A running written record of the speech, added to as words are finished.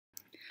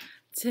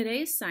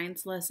Today's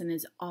science lesson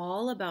is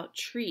all about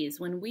trees.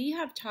 When we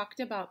have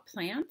talked about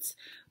plants,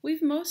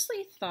 we've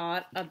mostly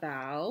thought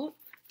about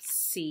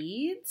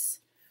seeds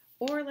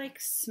or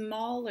like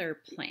smaller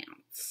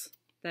plants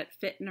that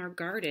fit in our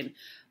garden.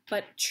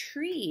 But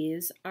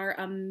trees are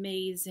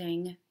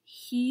amazing,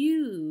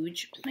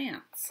 huge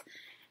plants.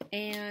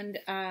 And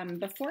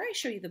before I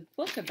show you the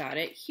book about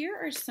it, here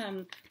are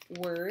some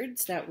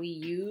words that we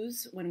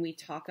use when we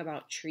talk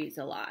about trees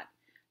a lot.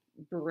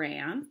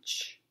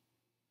 Branch,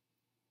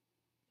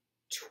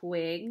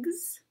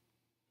 twigs.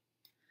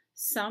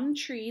 Some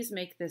trees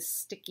make this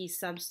sticky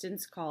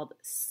substance called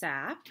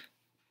sap.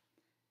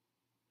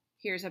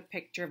 Here's a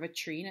picture of a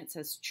tree and it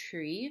says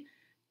tree.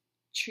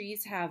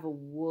 Trees have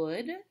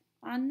wood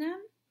on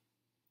them.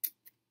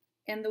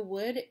 And the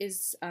wood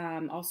is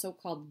also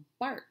called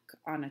bark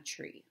on a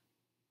tree.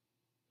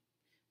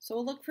 So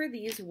we'll look for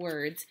these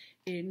words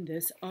in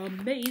this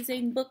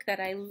amazing book that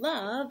I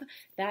love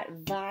that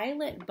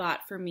Violet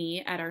bought for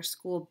me at our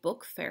school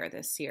book fair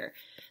this year.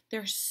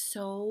 There's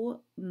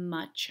so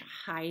much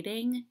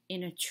hiding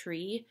in a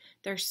tree.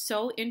 They're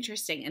so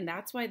interesting, and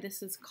that's why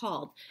this is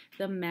called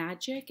The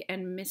Magic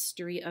and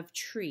Mystery of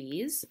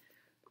Trees,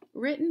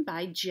 written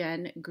by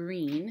Jen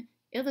Green,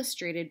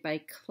 illustrated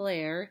by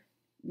Claire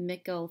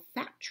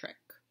McElfatrick.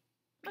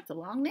 That's a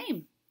long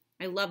name.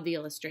 I love the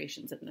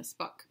illustrations in this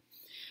book.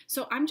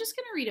 So I'm just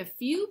going to read a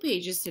few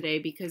pages today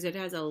because it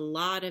has a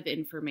lot of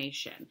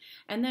information.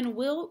 And then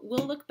we'll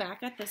look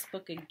back at this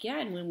book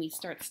again when we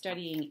start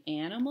studying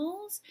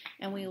animals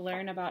and we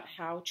learn about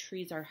how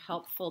trees are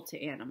helpful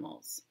to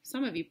animals.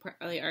 Some of you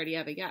probably already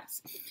have a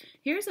guess.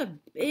 Here's a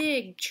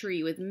big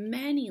tree with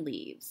many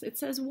leaves. It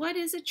says, what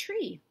is a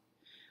tree?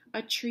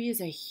 A tree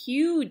is a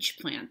huge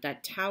plant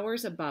that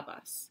towers above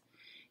us.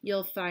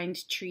 You'll find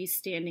trees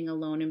standing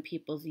alone in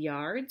people's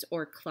yards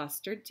or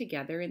clustered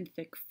together in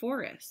thick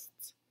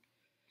forests.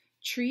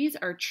 Trees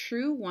are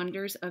true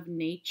wonders of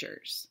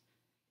nature.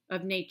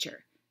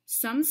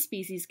 Some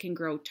species can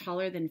grow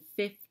taller than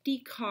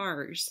 50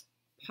 cars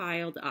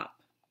piled up.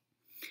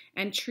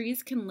 And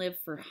trees can live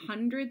for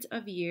hundreds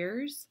of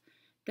years.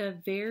 The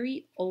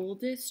very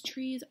oldest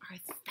trees are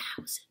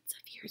thousands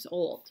of years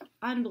old.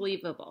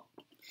 Unbelievable.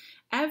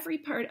 Every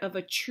part of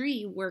a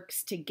tree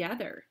works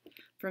together,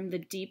 from the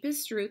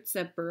deepest roots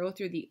that burrow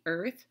through the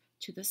earth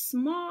to the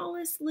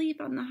smallest leaf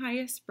on the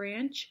highest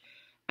branch.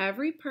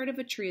 Every part of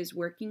a tree is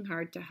working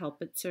hard to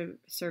help it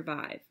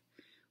survive.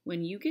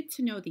 When you get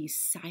to know these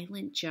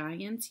silent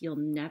giants, you'll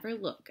never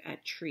look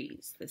at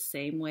trees the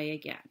same way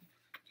again.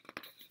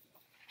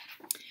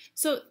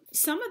 So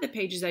some of the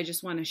pages I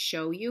just want to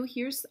show you.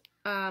 Here's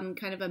kind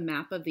of a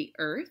map of the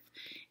earth,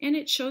 and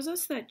it shows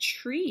us that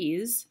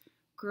trees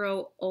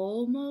grow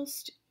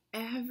almost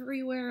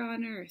everywhere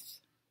on earth.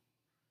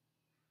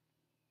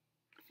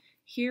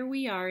 Here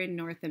we are in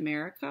North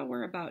America.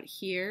 We're about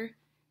here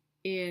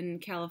in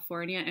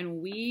California,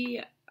 and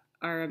we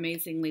are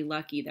amazingly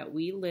lucky that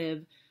we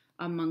live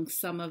among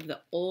some of the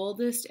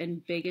oldest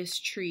and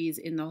biggest trees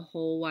in the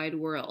whole wide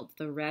world,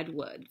 the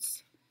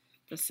redwoods,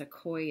 the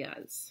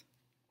sequoias.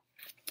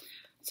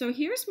 So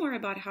here's more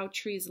about how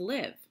trees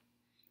live.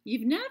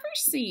 You've never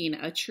seen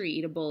a tree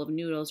eat a bowl of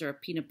noodles or a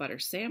peanut butter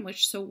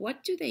sandwich, so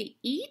what do they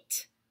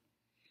eat?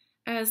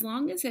 As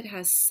long as it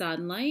has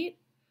sunlight,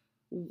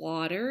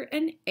 water,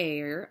 and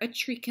air, a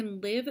tree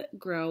can live,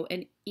 grow,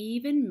 and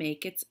even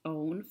make its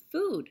own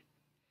food.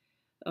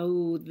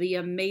 Oh, the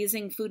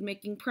amazing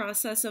food-making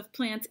process of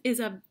plants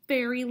is a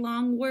very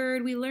long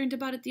word. We learned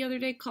about it the other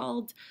day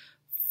called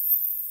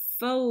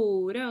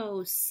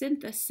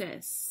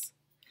photosynthesis.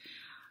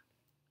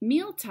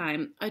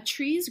 Mealtime, a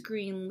tree's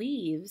green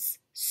leaves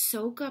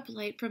soak up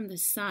light from the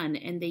sun,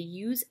 and they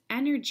use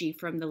energy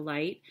from the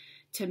light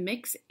to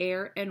mix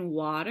air and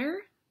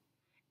water,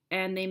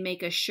 and they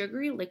make a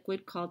sugary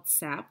liquid called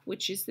sap,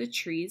 which is the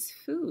tree's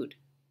food.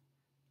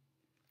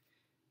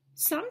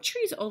 Some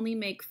trees only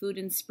make food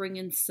in spring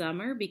and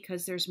summer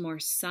because there's more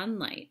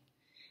sunlight,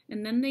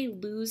 and then they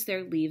lose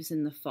their leaves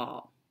in the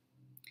fall.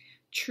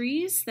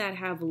 Trees that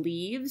have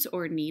leaves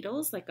or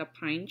needles, like a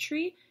pine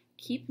tree,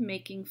 keep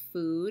making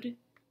food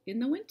in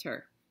the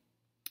winter.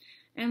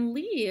 And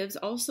leaves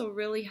also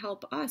really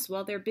help us.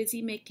 While they're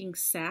busy making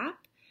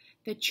sap,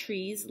 the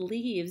tree's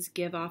leaves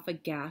give off a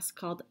gas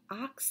called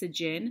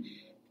oxygen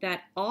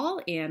that all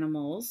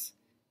animals,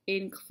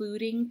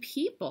 including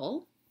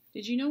people,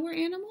 did you know we're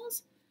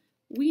animals?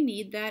 We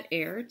need that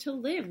air to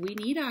live. We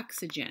need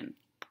oxygen.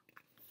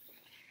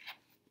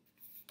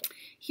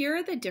 Here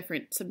are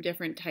some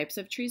different types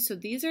of trees. So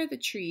these are the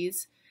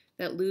trees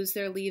that lose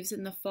their leaves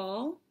in the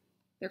fall.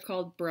 They're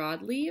called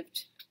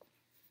broadleaved.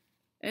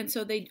 And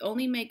so they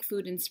only make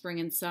food in spring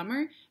and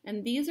summer.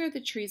 And these are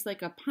the trees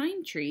like a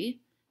pine tree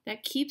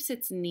that keeps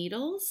its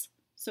needles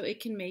so it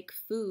can make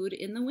food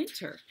in the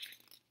winter.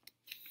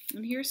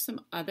 And here's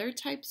some other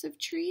types of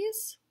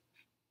trees.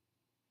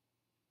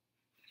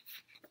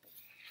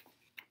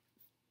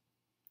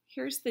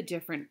 Here's the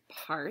different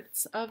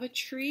parts of a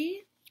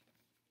tree.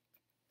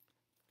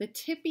 The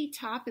tippy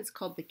top is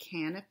called the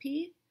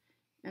canopy.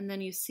 And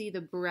then you see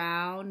the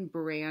brown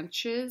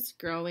branches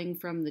growing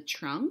from the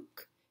trunk.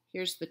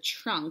 Here's the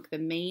trunk. The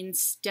main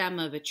stem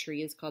of a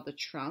tree is called the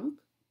trunk.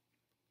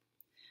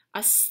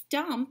 A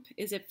stump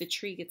is if the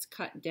tree gets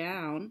cut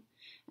down.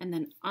 And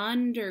then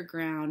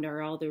underground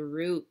are all the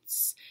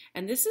roots.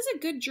 And this is a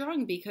good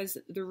drawing because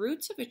the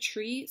roots of a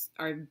tree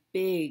are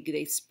big.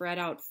 They spread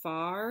out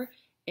far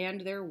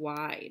and they're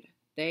wide.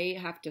 They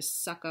have to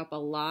suck up a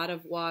lot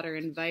of water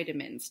and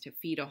vitamins to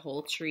feed a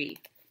whole tree.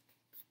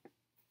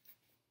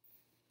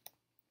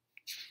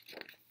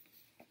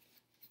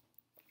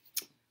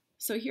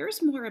 So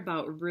here's more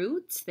about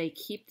roots. They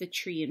keep the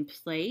tree in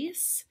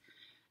place.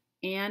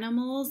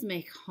 Animals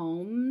make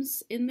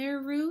homes in their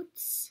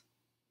roots.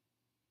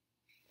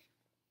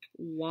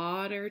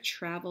 Water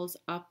travels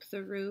up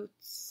the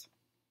roots.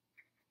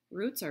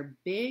 Roots are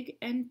big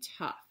and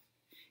tough.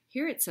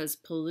 Here it says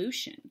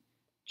pollution.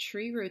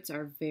 Tree roots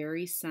are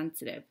very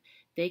sensitive.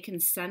 They can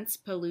sense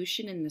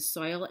pollution in the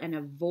soil and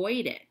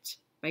avoid it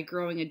by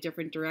growing a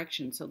different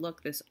direction. So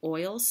look, this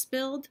oil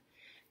spilled.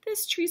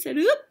 This tree said,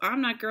 oop,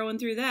 I'm not growing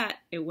through that.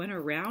 It went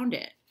around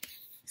it.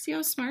 See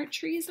how smart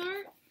trees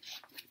are?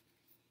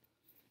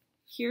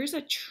 Here's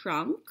a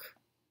trunk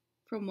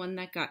from one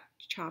that got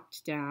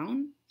chopped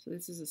down. So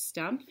this is a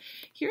stump.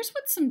 Here's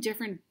what some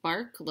different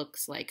bark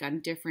looks like on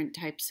different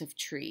types of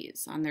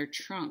trees on their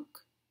trunk.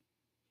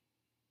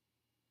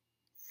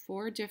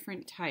 4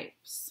 different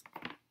types.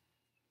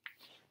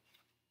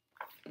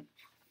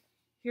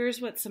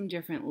 Here's what some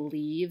different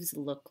leaves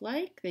look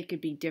like. They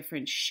could be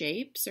different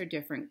shapes or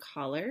different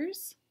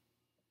colors.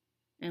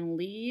 And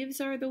leaves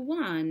are the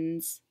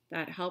ones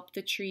that help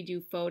the tree do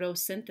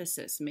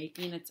photosynthesis,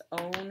 making its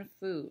own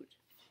food.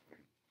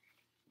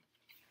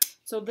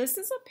 So this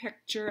is a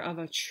picture of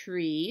a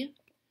tree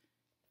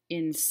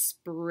in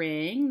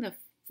spring. The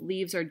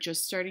leaves are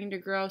just starting to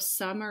grow.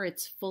 Summer,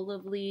 it's full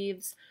of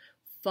leaves.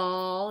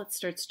 Fall, it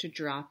starts to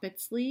drop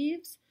its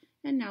leaves.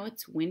 And now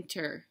it's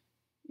winter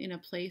in a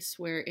place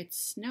where it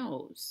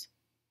snows.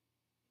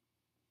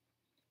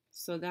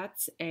 So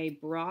that's a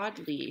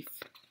broadleaf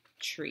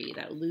tree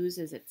that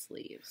loses its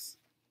leaves.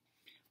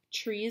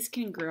 Trees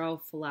can grow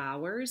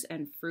flowers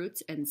and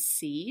fruits and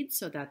seeds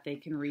so that they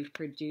can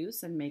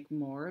reproduce and make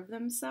more of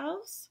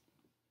themselves.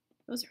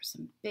 Those are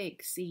some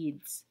big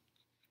seeds.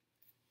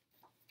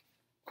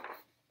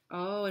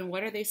 Oh, and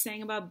what are they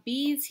saying about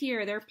bees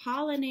here? They're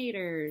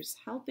pollinators,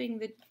 helping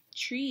the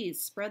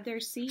trees spread their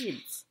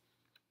seeds.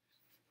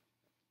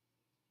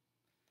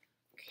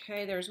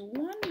 Okay, there's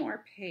one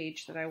more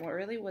page that I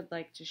really would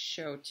like to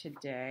show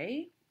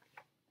today.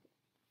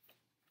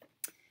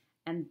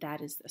 And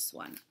that is this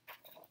one.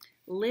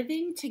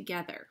 Living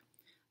together.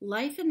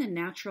 Life in the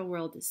natural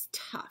world is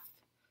tough.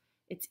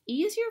 It's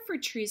easier for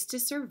trees to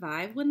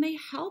survive when they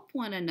help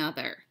one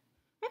another.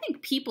 I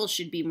think people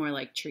should be more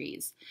like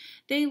trees.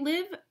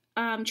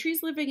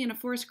 Trees living in a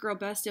forest grow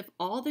best if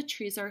all the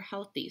trees are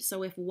healthy.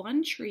 So if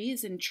one tree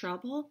is in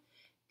trouble,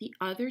 the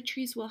other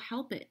trees will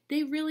help it.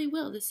 They really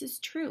will. This is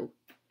true.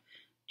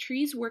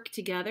 Trees work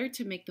together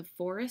to make the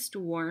forest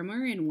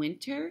warmer in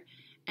winter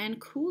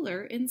and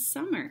cooler in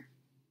summer.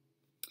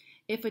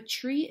 If a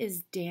tree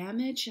is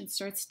damaged and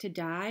starts to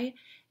die,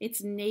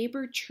 its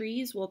neighbor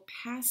trees will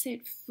pass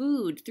it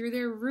food through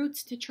their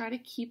roots to try to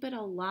keep it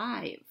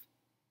alive.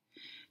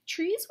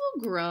 Trees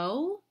will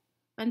grow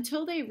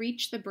until they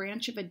reach the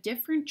branch of a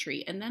different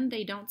tree, and then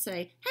they don't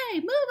say, hey,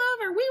 move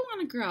over, we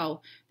want to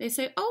grow. They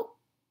say, oh,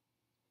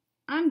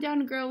 I'm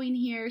done growing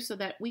here so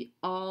that we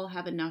all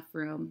have enough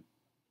room.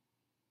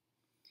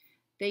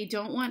 They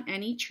don't want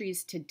any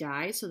trees to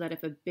die so that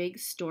if a big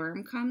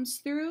storm comes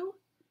through,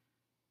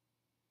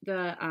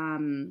 the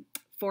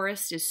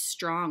forest is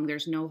strong.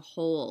 There's no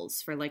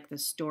holes for like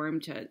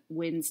the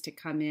winds to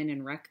come in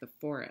and wreck the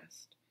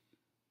forest.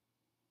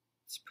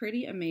 It's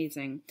pretty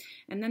amazing.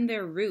 And then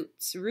their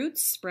roots.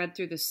 Roots spread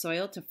through the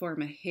soil to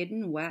form a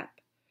hidden web.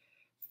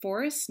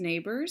 Forest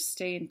neighbors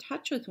stay in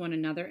touch with one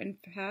another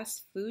and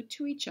pass food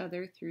to each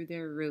other through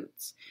their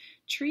roots.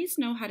 Trees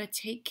know how to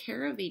take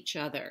care of each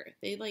other.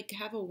 They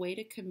have a way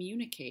to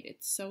communicate.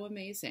 It's so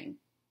amazing.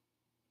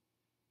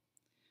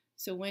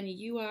 So when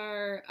you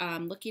are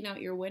looking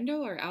out your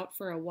window or out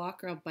for a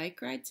walk or a bike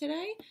ride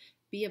today,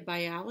 be a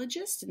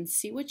biologist and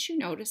see what you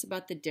notice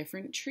about the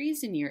different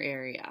trees in your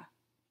area.